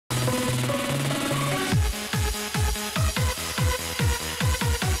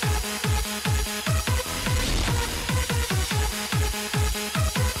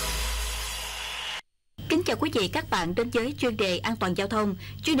chào quý vị các bạn đến với chuyên đề an toàn giao thông.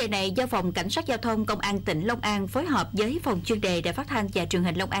 Chuyên đề này do Phòng Cảnh sát Giao thông Công an tỉnh Long An phối hợp với Phòng chuyên đề Đài Phát thanh và Truyền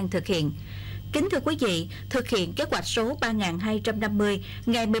hình Long An thực hiện. Kính thưa quý vị, thực hiện kế hoạch số 3250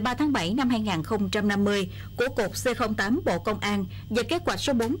 ngày 13 tháng 7 năm 2050 của Cục C08 Bộ Công an và kế hoạch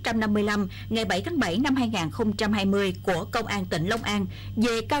số 455 ngày 7 tháng 7 năm 2020 của Công an tỉnh Long An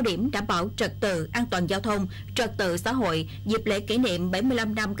về cao điểm đảm bảo trật tự an toàn giao thông, trật tự xã hội dịp lễ kỷ niệm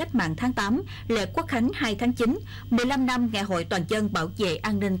 75 năm Cách mạng tháng 8, lễ Quốc khánh 2 tháng 9, 15 năm Ngày hội toàn dân bảo vệ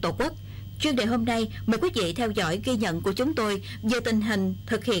an ninh Tổ quốc. Chuyên đề hôm nay, mời quý vị theo dõi ghi nhận của chúng tôi về tình hình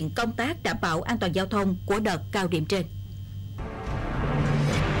thực hiện công tác đảm bảo an toàn giao thông của đợt cao điểm trên.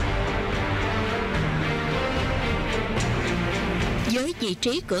 Với vị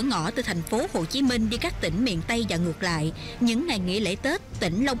trí cửa ngõ từ thành phố Hồ Chí Minh đi các tỉnh miền Tây và ngược lại, những ngày nghỉ lễ Tết,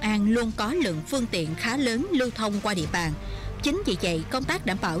 tỉnh Long An luôn có lượng phương tiện khá lớn lưu thông qua địa bàn. Chính vì vậy, công tác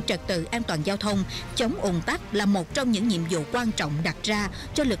đảm bảo trật tự an toàn giao thông, chống ùn tắc là một trong những nhiệm vụ quan trọng đặt ra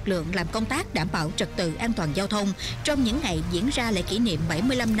cho lực lượng làm công tác đảm bảo trật tự an toàn giao thông trong những ngày diễn ra lễ kỷ niệm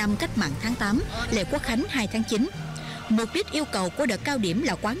 75 năm Cách mạng tháng 8, lễ Quốc khánh 2 tháng 9. Mục đích yêu cầu của đợt cao điểm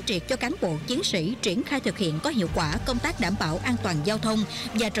là quán triệt cho cán bộ chiến sĩ triển khai thực hiện có hiệu quả công tác đảm bảo an toàn giao thông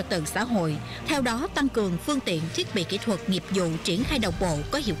và trật tự xã hội. Theo đó, tăng cường phương tiện, thiết bị kỹ thuật nghiệp vụ triển khai đồng bộ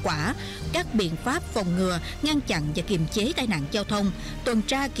có hiệu quả các biện pháp phòng ngừa, ngăn chặn và kiềm chế tai nạn giao thông, tuần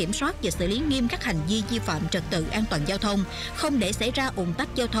tra kiểm soát và xử lý nghiêm các hành vi vi phạm trật tự an toàn giao thông, không để xảy ra ùn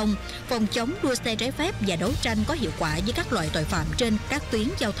tắc giao thông, phòng chống đua xe trái phép và đấu tranh có hiệu quả với các loại tội phạm trên các tuyến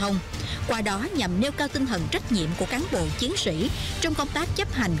giao thông. Qua đó nhằm nêu cao tinh thần trách nhiệm của cán bộ chiến sĩ trong công tác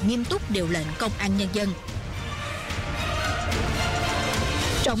chấp hành nghiêm túc điều lệnh công an nhân dân.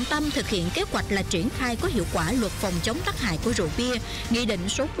 Trọng tâm thực hiện kế hoạch là triển khai có hiệu quả luật phòng chống tác hại của rượu bia, Nghị định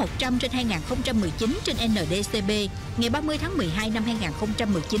số 100/2019 trên NĐ-CB ngày 30 tháng 12 năm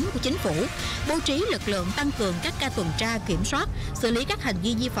 2019 của Chính phủ, bố trí lực lượng tăng cường các ca tuần tra kiểm soát, xử lý các hành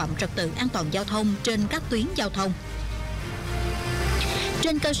vi vi phạm trật tự an toàn giao thông trên các tuyến giao thông.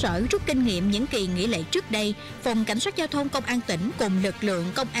 Trên cơ sở rút kinh nghiệm những kỳ nghỉ lễ trước đây, Phòng Cảnh sát Giao thông Công an tỉnh cùng lực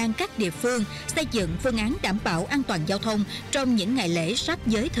lượng công an các địa phương xây dựng phương án đảm bảo an toàn giao thông trong những ngày lễ sát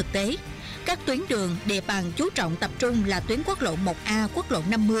với thực tế. Các tuyến đường, địa bàn chú trọng tập trung là tuyến quốc lộ 1A, quốc lộ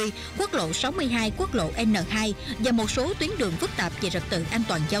 50, quốc lộ 62, quốc lộ N2 và một số tuyến đường phức tạp về trật tự an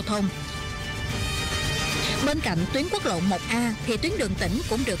toàn giao thông. Bên cạnh tuyến quốc lộ 1A thì tuyến đường tỉnh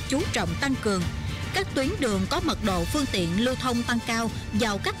cũng được chú trọng tăng cường. Các tuyến đường có mật độ phương tiện lưu thông tăng cao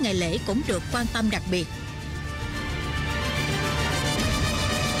vào các ngày lễ cũng được quan tâm đặc biệt.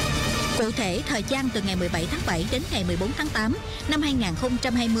 Cụ thể, thời gian từ ngày 17 tháng 7 đến ngày 14 tháng 8 năm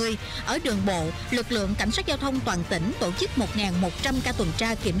 2020, ở đường bộ, lực lượng Cảnh sát Giao thông toàn tỉnh tổ chức 1.100 ca tuần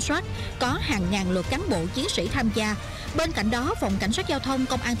tra kiểm soát, có hàng ngàn lượt cán bộ chiến sĩ tham gia. Bên cạnh đó, Phòng Cảnh sát Giao thông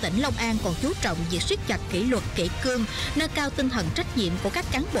Công an tỉnh Long An còn chú trọng việc siết chặt kỷ luật kỷ cương, nâng cao tinh thần trách nhiệm của các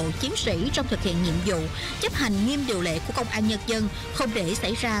cán bộ chiến sĩ trong thực hiện nhiệm vụ, chấp hành nghiêm điều lệ của công an nhân dân, không để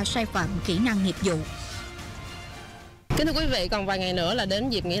xảy ra sai phạm kỹ năng nghiệp vụ. Kính thưa quý vị, còn vài ngày nữa là đến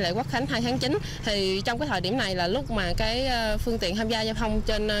dịp nghỉ lễ Quốc khánh 2 tháng 9 thì trong cái thời điểm này là lúc mà cái phương tiện tham gia giao thông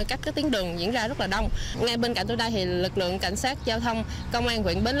trên các cái tuyến đường diễn ra rất là đông. Ngay bên cạnh tôi đây thì lực lượng cảnh sát giao thông Công an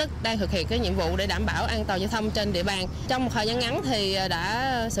huyện Bến Lức đang thực hiện cái nhiệm vụ để đảm bảo an toàn giao thông trên địa bàn. Trong một thời gian ngắn thì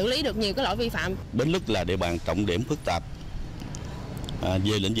đã xử lý được nhiều cái lỗi vi phạm. Bến Lức là địa bàn trọng điểm phức tạp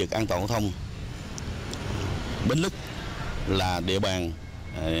về lĩnh vực an toàn giao thông. Bến Lức là địa bàn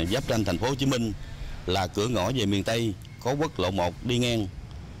giáp ranh thành phố Hồ Chí Minh, là cửa ngõ về miền Tây, có quốc lộ 1 đi ngang,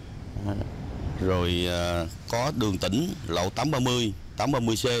 rồi có đường tỉnh lộ 830,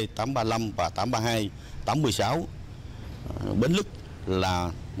 830C, 835 và 832, 816. Bến Lức là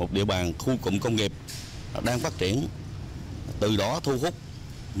một địa bàn khu cụm công nghiệp đang phát triển, từ đó thu hút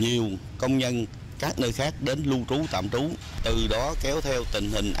nhiều công nhân các nơi khác đến lưu trú tạm trú, từ đó kéo theo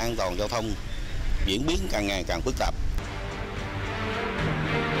tình hình an toàn giao thông diễn biến càng ngày càng phức tạp.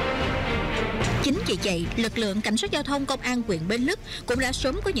 Chính vì vậy, lực lượng Cảnh sát Giao thông Công an huyện Bến Lức cũng đã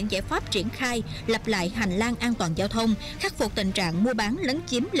sớm có những giải pháp triển khai, lập lại hành lang an toàn giao thông, khắc phục tình trạng mua bán lấn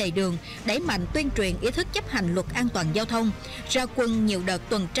chiếm lề đường, đẩy mạnh tuyên truyền ý thức chấp hành luật an toàn giao thông, ra quân nhiều đợt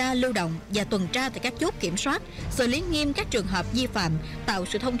tuần tra lưu động và tuần tra tại các chốt kiểm soát, xử lý nghiêm các trường hợp vi phạm, tạo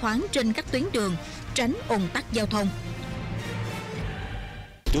sự thông thoáng trên các tuyến đường, tránh ùn tắc giao thông.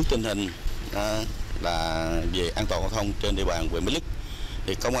 Trước tình hình là về an toàn giao thông trên địa bàn huyện Bến Lức,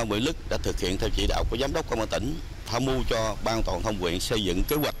 thì Công an huyện Bến Lức đã thực hiện theo chỉ đạo của Giám đốc Công an tỉnh, tham mưu cho Ban an toàn giao thông huyện xây dựng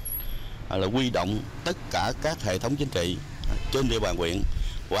kế hoạch là huy động tất cả các hệ thống chính trị trên địa bàn huyện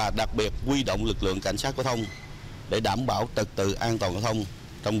và đặc biệt huy động lực lượng cảnh sát giao thông để đảm bảo trật tự an toàn giao thông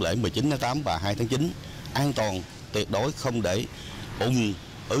trong lễ 19 tháng 8 và 2 tháng 9, an toàn tuyệt đối, không để ùn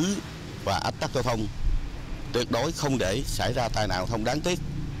ứ và ách tắc giao thông tuyệt đối không để xảy ra tai nạn giao thông đáng tiếc,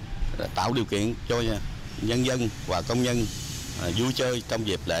 tạo điều kiện cho nhân dân và công nhân vui chơi trong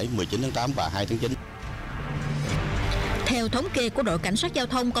dịp lễ 19 tháng 8 và 2 tháng 9. Theo thống kê của đội cảnh sát giao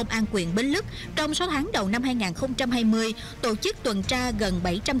thông công an huyện Bến Lức, trong 6 tháng đầu năm 2020, tổ chức tuần tra gần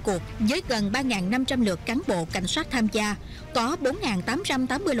 700 cuộc với gần 3.500 lượt cán bộ cảnh sát tham gia, có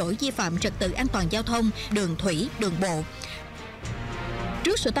 4.880 lỗi vi phạm trật tự an toàn giao thông, đường thủy, đường bộ.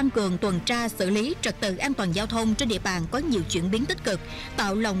 Trước sự tăng cường tuần tra xử lý trật tự an toàn giao thông trên địa bàn có nhiều chuyển biến tích cực,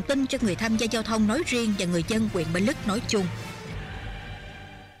 tạo lòng tin cho người tham gia giao thông nói riêng và người dân huyện Bến Lức nói chung.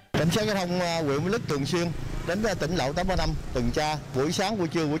 Cảnh sát giao thông huyện Bến Lức thường xuyên đến tỉnh lộ 835 tuần tra buổi sáng, buổi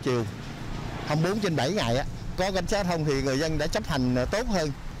trưa, buổi chiều 24/7 ngày á. Có cảnh sát giao thông thì người dân đã chấp hành tốt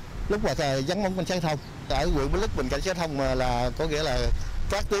hơn lúc mà vắng bóng cảnh sát giao thông. Ở huyện Bến Lức mình cảnh sát giao thông là có nghĩa là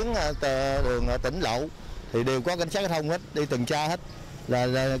các tuyến đường tỉnh lộ thì đều có cảnh sát giao thông hết, đi tuần tra hết. Là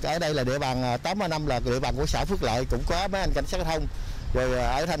ở đây là địa bàn 835 là địa bàn của xã Phước Lợi, cũng có mấy anh cảnh sát giao thông. Rồi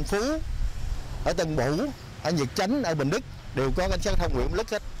ở thành phố, ở Tân Bủ, ở Nhật Chánh, ở Bình Đức đều có cảnh sát giao thông huyện Bến Lức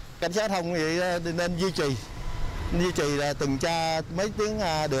hết. Cảnh sát giao thông thì nên duy trì là tuần tra mấy tuyến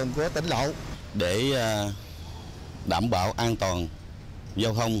đường của tỉnh lộ để đảm bảo an toàn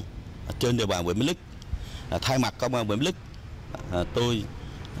giao thông trên địa bàn huyện Bến Lức. Thay mặt công an huyện Bến Lức, tôi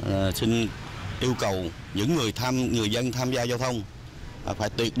xin yêu cầu những người dân tham gia giao thông phải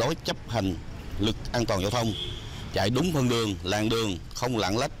tuyệt đối chấp hành luật an toàn giao thông, chạy đúng phân đường, làn đường, không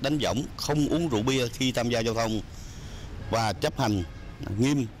lạng lách đánh võng, không uống rượu bia khi tham gia giao thông và chấp hành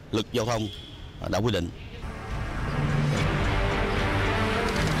nghiêm luật giao thông đã quy định.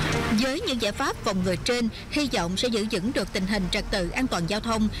 Với những giải pháp phòng ngừa trên, hy vọng sẽ giữ vững được tình hình trật tự an toàn giao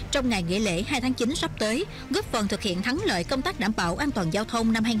thông trong ngày nghỉ lễ 2 tháng 9 sắp tới, góp phần thực hiện thắng lợi công tác đảm bảo an toàn giao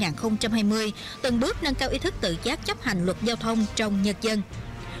thông năm 2020, từng bước nâng cao ý thức tự giác chấp hành luật giao thông trong nhân dân.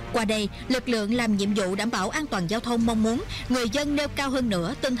 Qua đây, lực lượng làm nhiệm vụ đảm bảo an toàn giao thông mong muốn người dân nêu cao hơn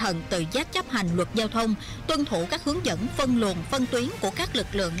nữa tinh thần tự giác chấp hành luật giao thông, tuân thủ các hướng dẫn phân luồng, phân tuyến của các lực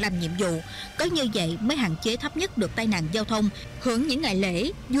lượng làm nhiệm vụ. Có như vậy mới hạn chế thấp nhất được tai nạn giao thông, hưởng những ngày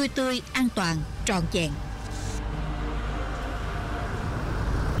lễ vui tươi, an toàn, trọn vẹn.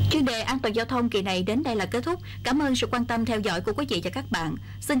 Chuyên đề an toàn giao thông kỳ này đến đây là kết thúc. Cảm ơn sự quan tâm theo dõi của quý vị và các bạn.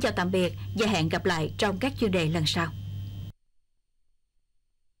 Xin chào tạm biệt và hẹn gặp lại trong các chuyên đề lần sau.